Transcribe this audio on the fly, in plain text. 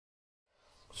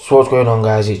So what's going on,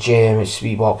 guys? It's JM, it's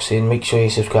Speakboxing. Make sure you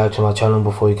subscribe to my channel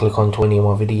before you click on any of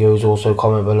my videos. Also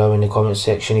comment below in the comment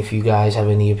section if you guys have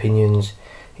any opinions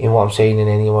in what I'm saying in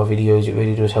any of my videos. It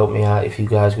really does help me out if you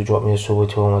guys could drop me a sub or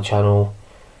two on my channel.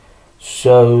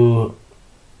 So,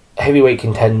 heavyweight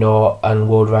contender and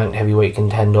world ranked heavyweight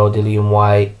contender Dillian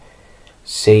Whyte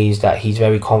says that he's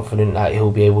very confident that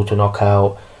he'll be able to knock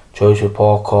out Joseph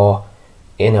Parker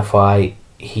in a fight.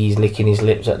 He's licking his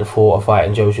lips at the thought of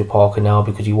fighting Joseph Parker now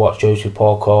because he watched Joseph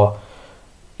Parker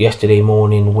yesterday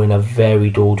morning win a very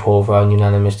dull 12-round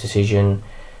unanimous decision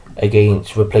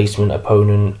against replacement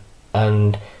opponent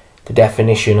and the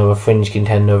definition of a fringe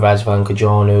contender, Razvan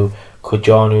Kajanu.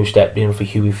 Kajanu stepped in for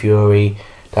Hughie Fury.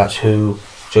 That's who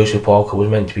Joseph Parker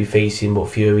was meant to be facing, but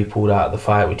Fury pulled out of the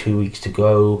fight with 2 weeks to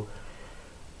go.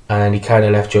 And he kind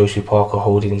of left Joseph Parker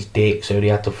holding his dick, so they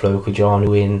had to throw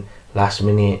Kajanu in last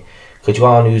minute.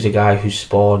 Kajanu's a guy who's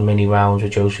sparred many rounds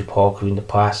with Joseph Parker in the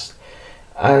past,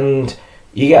 and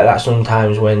you get that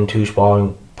sometimes when two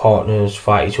sparring partners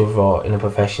fight each other in a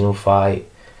professional fight,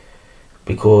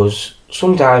 because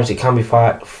sometimes it can be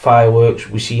fireworks.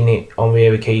 We've seen it on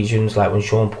rare occasions, like when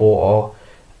Sean Porter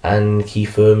and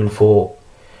Keith Thurman fought,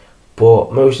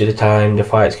 but most of the time the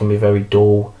fights can be very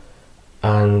dull,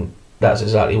 and that's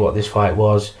exactly what this fight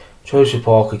was. Joseph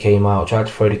Parker came out, tried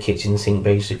to throw the kitchen sink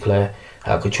basically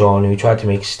at Kajanu, tried to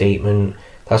make a statement.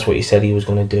 That's what he said he was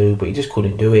going to do, but he just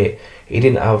couldn't do it. He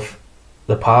didn't have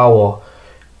the power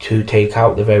to take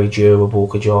out the very durable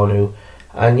Kajanu.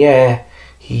 And yeah,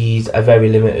 he's a very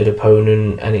limited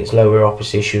opponent and it's lower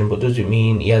opposition, but doesn't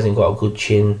mean he hasn't got a good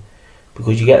chin,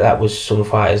 because you get that with some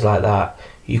fighters like that.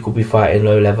 You could be fighting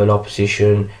low level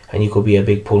opposition and you could be a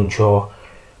big puncher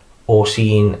or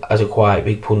seen as a quite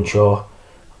big puncher,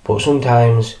 but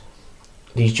sometimes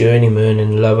these journeymen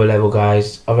and lower level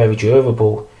guys are very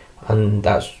durable, and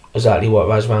that's exactly what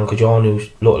Razvan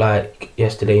Kajanu looked like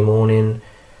yesterday morning.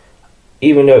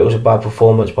 Even though it was a bad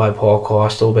performance by Parker, I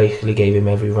still basically gave him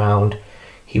every round.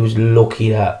 He was lucky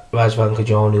that Razvan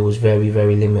Kajanu was very,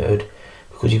 very limited,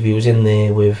 because if he was in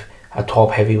there with a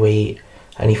top heavyweight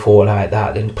and he fought like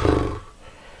that, then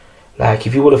like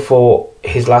if he would have fought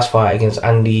his last fight against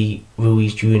Andy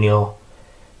Ruiz Jr.,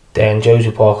 then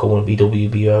Joseph Parker wouldn't be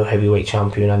WBO heavyweight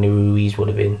champion, and Ruiz would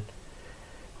have been.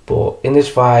 But in this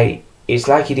fight, it's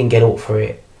like he didn't get up for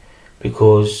it,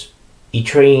 because he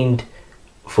trained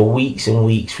for weeks and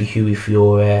weeks for Hughie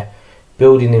Fury,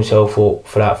 building himself up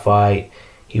for that fight.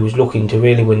 He was looking to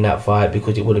really win that fight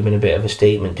because it would have been a bit of a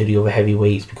statement to the other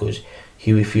heavyweights, because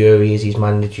Hughie Fury is his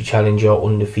mandatory challenger,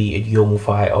 undefeated young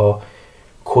fighter,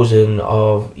 cousin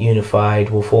of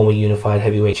former unified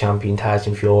heavyweight champion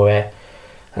Tyson Fury.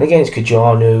 And against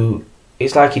Kajanu,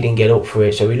 it's like he didn't get up for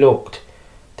it, so he looked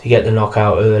to get the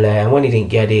knockout early, and when he didn't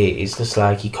get it, it's just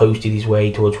like he coasted his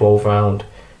way to a 12-round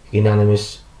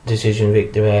unanimous decision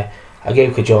victory. I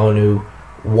gave Kajanu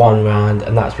one round,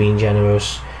 and that's being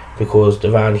generous, because the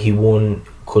round he won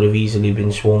could have easily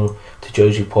been swung to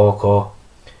Joseph Parker.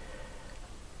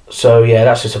 So yeah,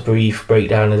 that's just a brief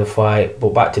breakdown of the fight,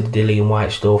 but back to the Dillian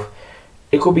Whyte stuff.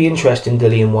 It could be interesting,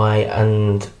 Dillian Whyte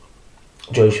and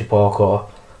Joseph Parker.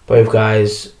 Both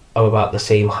guys are about the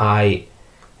same height,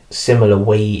 similar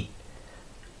weight.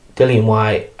 Dillian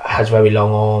Whyte has very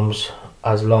long arms,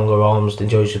 has longer arms than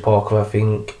Joseph Parker, I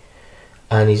think,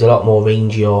 and he's a lot more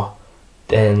rangier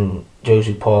than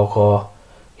Joseph Parker.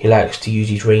 He likes to use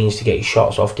his range to get his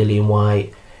shots off Dillian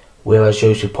Whyte, whereas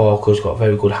Joseph Parker's got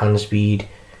very good hand speed.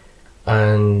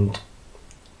 And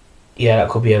yeah, that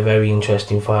could be a very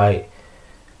interesting fight.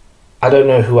 I don't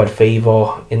know who I'd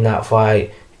favour in that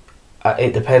fight.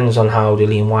 It depends on how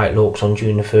Dillian Whyte looks on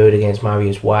June the 3rd against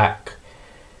Mariusz Wach.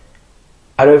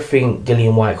 I don't think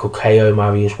Dillian Whyte could KO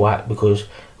Mariusz Wach, because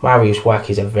Mariusz Wach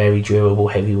is a very durable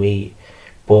heavyweight.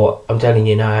 But I'm telling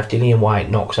you now, if Dillian Whyte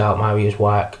knocks out Mariusz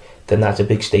Wach, then that's a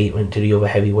big statement to the other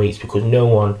heavyweights, because no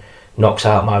one knocks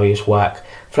out Mariusz Wach.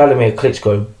 Vladimir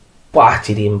Klitschko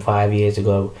battered him 5 years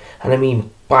ago, and I mean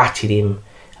battered him,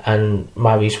 and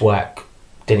Mariusz Wach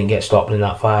didn't get stopped in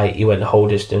that fight. He went the whole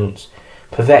distance.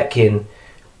 Povetkin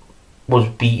was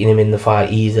beating him in the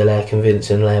fight easily,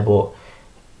 convincingly, but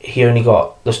he only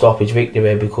got the stoppage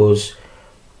victory because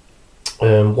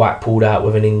Wach pulled out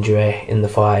with an injury in the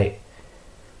fight.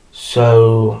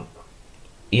 So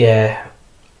yeah,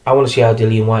 I want to see how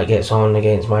Dillian Whyte gets on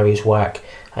against Mariusz Wach,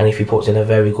 and if he puts in a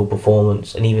very good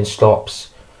performance and even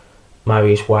stops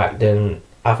Mariusz Wach, then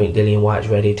I think Dillian Whyte's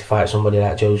ready to fight somebody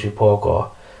like Joseph Parker.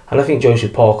 And I think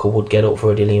Joseph Parker would get up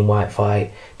for a Dillian Whyte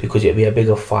fight, because it'd be a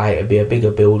bigger fight, it'd be a bigger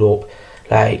build-up.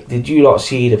 Like, did you not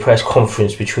see the press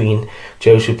conference between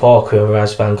Joseph Parker and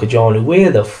Razvan Kajanu? Where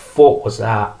the fuck was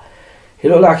that? It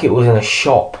looked like it was in a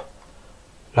shop.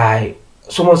 Like,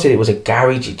 someone said it was a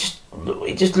garage.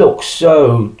 It just looks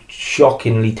so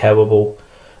shockingly terrible.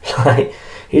 Like,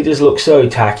 it just looks so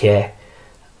tacky.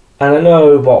 And I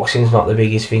know boxing's not the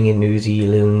biggest thing in New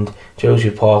Zealand.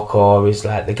 Joseph Parker is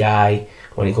like the guy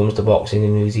when it comes to boxing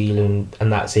in New Zealand,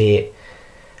 and that's it.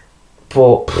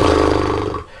 But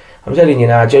I'm telling you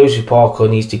now, Joseph Parker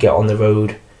needs to get on the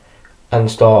road and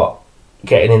start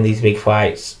getting in these big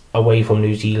fights away from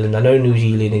New Zealand. I know New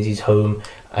Zealand is his home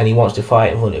and he wants to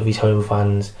fight in front of his home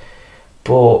fans,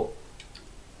 but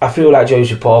I feel like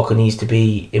Joseph Parker needs to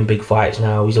be in big fights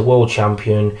now. He's a world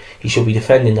champion. He should be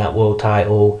defending that world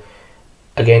title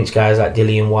against guys like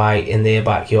Dillian Whyte in their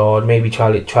backyard. Maybe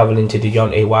travelling to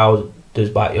Deontay Wilder's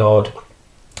backyard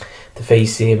to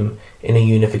face him in a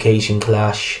unification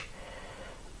clash.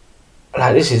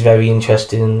 Like, this is very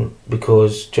interesting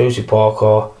because Joseph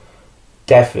Parker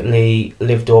definitely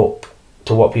lived up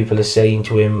to what people are saying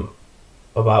to him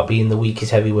about being the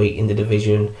weakest heavyweight in the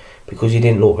division, because he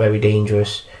didn't look very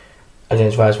dangerous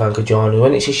against Razvan Kajanu.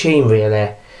 And it's a shame,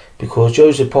 really, because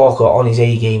Joseph Parker on his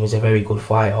A game is a very good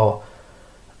fighter,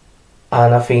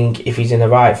 and I think if he's in the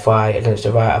right fight against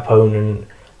the right opponent,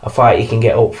 a fight he can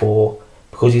get up for,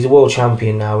 because he's a world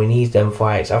champion now, he needs them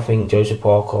fights. I think Joseph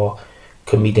Parker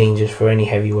can be dangerous for any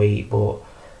heavyweight, but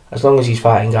as long as he's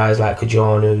fighting guys like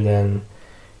Kajanu, then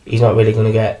he's not really going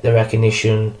to get the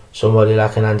recognition somebody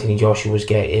like an Anthony Joshua's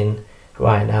getting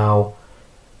right now.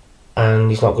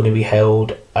 And he's not going to be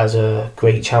held as a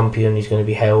great champion. He's going to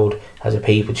be held as a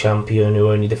paper champion who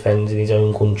only defends in his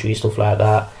own country, stuff like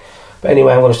that. But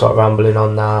anyway, I'm going to start rambling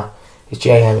on now. It's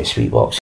JM, it's Speakboxing.